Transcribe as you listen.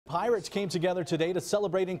Pirates came together today to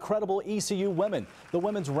celebrate incredible ECU women. The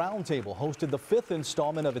Women's Roundtable hosted the 5th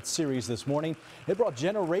installment of its series this morning. It brought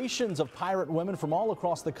generations of Pirate women from all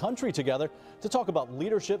across the country together to talk about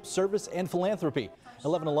leadership, service, and philanthropy.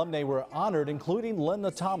 11 alumnae were honored, including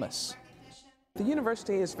Linda Thomas. The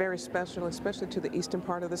university is very special, especially to the eastern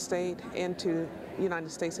part of the state and to the United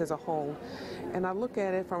States as a whole. And I look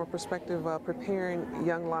at it from a perspective of preparing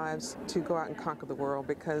young lives to go out and conquer the world,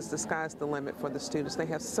 because the sky's the limit for the students. They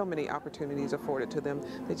have so many opportunities afforded to them.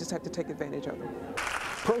 They just have to take advantage of them.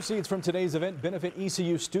 Proceeds from today's event benefit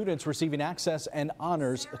ECU students receiving access and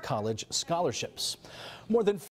honors college scholarships. More than